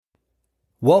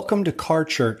Welcome to Car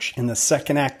Church in the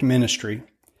Second Act Ministry,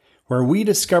 where we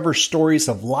discover stories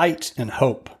of light and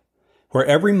hope, where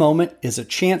every moment is a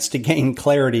chance to gain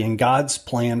clarity in God's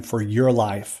plan for your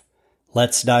life.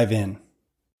 Let's dive in.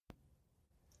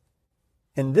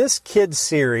 In this kids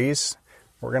series,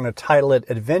 we're going to title it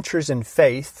Adventures in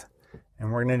Faith,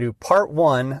 and we're going to do part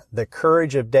 1, The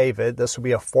Courage of David. This will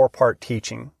be a 4-part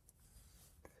teaching.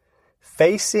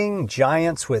 Facing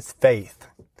giants with faith.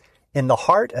 In the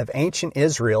heart of ancient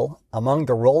Israel, among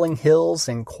the rolling hills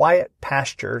and quiet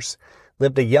pastures,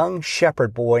 lived a young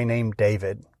shepherd boy named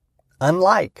David.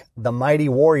 Unlike the mighty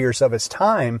warriors of his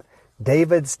time,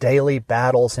 David's daily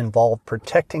battles involved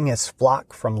protecting his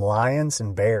flock from lions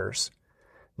and bears,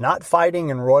 not fighting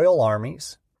in royal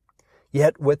armies.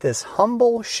 Yet with this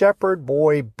humble shepherd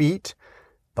boy beat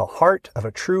the heart of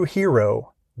a true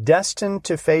hero, destined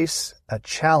to face a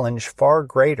challenge far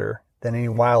greater than any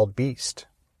wild beast.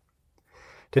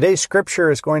 Today's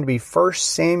scripture is going to be 1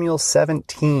 Samuel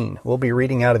 17. We'll be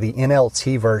reading out of the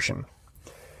NLT version.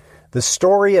 The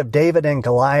story of David and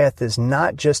Goliath is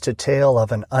not just a tale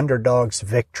of an underdog's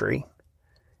victory.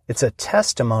 It's a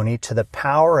testimony to the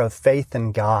power of faith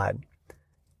in God.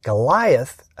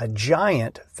 Goliath, a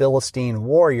giant Philistine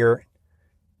warrior,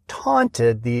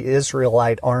 taunted the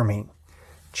Israelite army,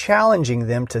 challenging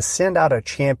them to send out a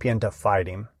champion to fight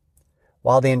him.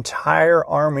 While the entire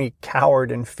army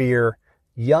cowered in fear,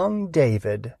 young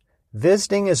David,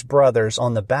 visiting his brothers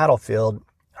on the battlefield,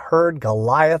 heard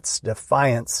Goliath's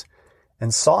defiance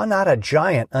and saw not a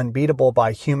giant unbeatable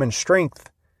by human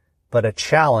strength, but a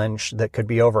challenge that could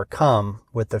be overcome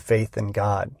with the faith in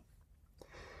God.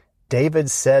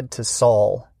 David said to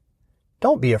Saul,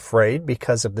 "Don't be afraid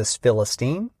because of this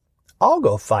Philistine. I'll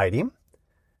go fight him."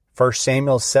 1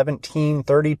 Samuel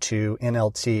 17:32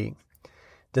 NLT.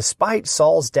 Despite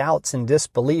Saul's doubts and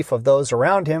disbelief of those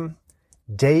around him,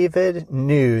 David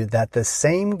knew that the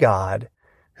same God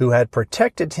who had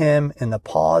protected him in the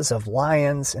paws of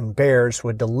lions and bears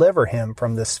would deliver him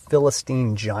from this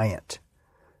Philistine giant.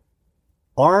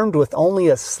 Armed with only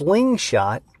a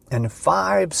slingshot and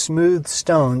 5 smooth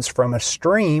stones from a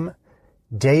stream,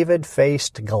 David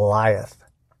faced Goliath.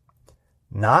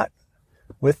 Not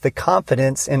with the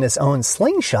confidence in his own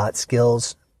slingshot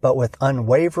skills, but with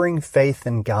unwavering faith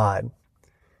in God.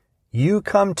 "You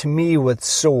come to me with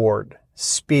sword,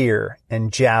 spear,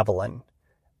 and javelin,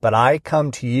 but I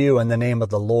come to you in the name of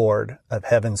the Lord of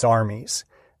heaven's armies,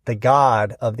 the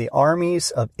God of the armies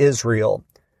of Israel,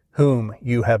 whom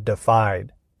you have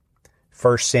defied."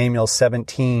 1 Samuel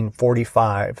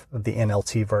 17:45 of the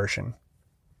NLT version.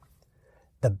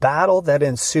 The battle that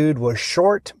ensued was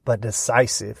short but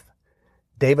decisive.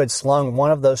 David slung one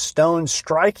of those stones,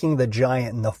 striking the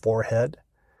giant in the forehead.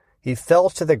 He fell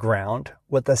to the ground.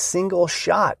 With a single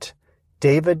shot,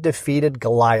 David defeated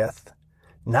Goliath,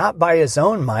 not by his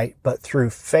own might, but through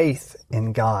faith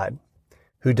in God,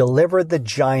 who delivered the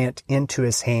giant into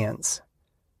his hands.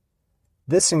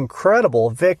 This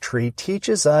incredible victory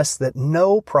teaches us that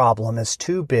no problem is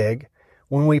too big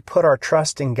when we put our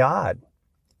trust in God.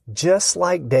 Just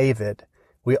like David,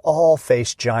 we all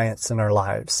face giants in our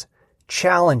lives,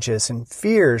 challenges and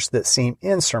fears that seem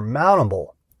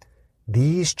insurmountable.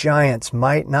 These giants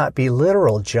might not be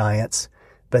literal giants,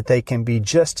 but they can be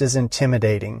just as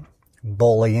intimidating.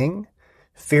 Bullying,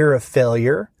 fear of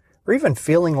failure, or even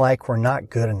feeling like we're not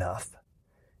good enough.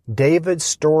 David's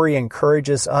story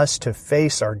encourages us to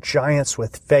face our giants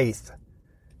with faith,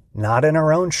 not in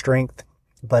our own strength,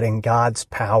 but in God's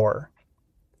power.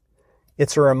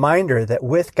 It's a reminder that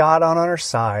with God on our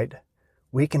side,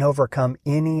 we can overcome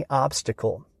any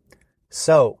obstacle.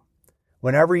 So,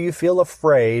 whenever you feel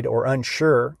afraid or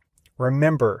unsure,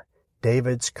 remember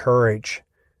David's courage.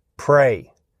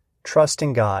 Pray, trust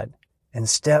in God, and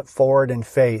step forward in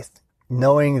faith,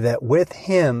 knowing that with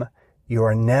Him, you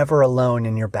are never alone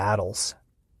in your battles.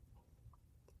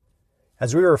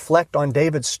 As we reflect on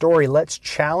David's story, let's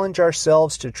challenge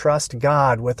ourselves to trust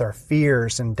God with our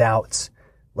fears and doubts.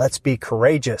 Let's be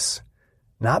courageous,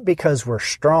 not because we're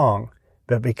strong,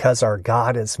 but because our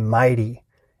God is mighty,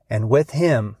 and with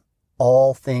Him,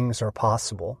 all things are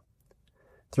possible.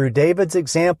 Through David's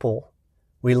example,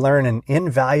 we learn an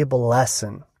invaluable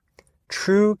lesson.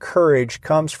 True courage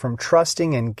comes from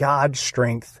trusting in God's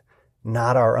strength,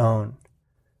 not our own.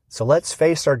 So let's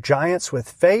face our giants with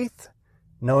faith,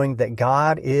 knowing that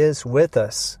God is with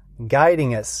us,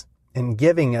 guiding us, and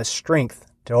giving us strength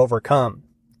to overcome.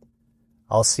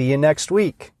 I'll see you next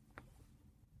week.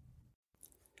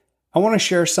 I want to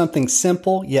share something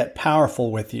simple yet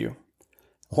powerful with you.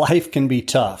 Life can be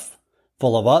tough,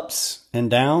 full of ups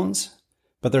and downs,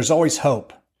 but there's always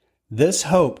hope. This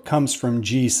hope comes from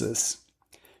Jesus.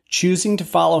 Choosing to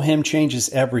follow Him changes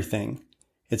everything.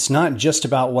 It's not just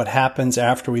about what happens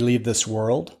after we leave this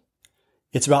world.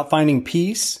 It's about finding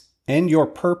peace and your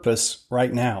purpose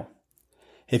right now.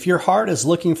 If your heart is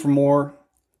looking for more,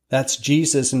 that's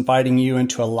Jesus inviting you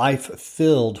into a life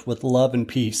filled with love and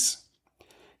peace.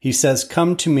 He says,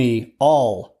 "Come to me,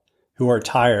 all who are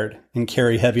tired and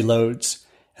carry heavy loads,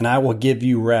 and I will give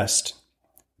you rest."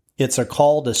 It's a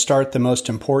call to start the most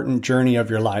important journey of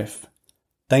your life.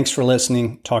 Thanks for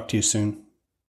listening. Talk to you soon.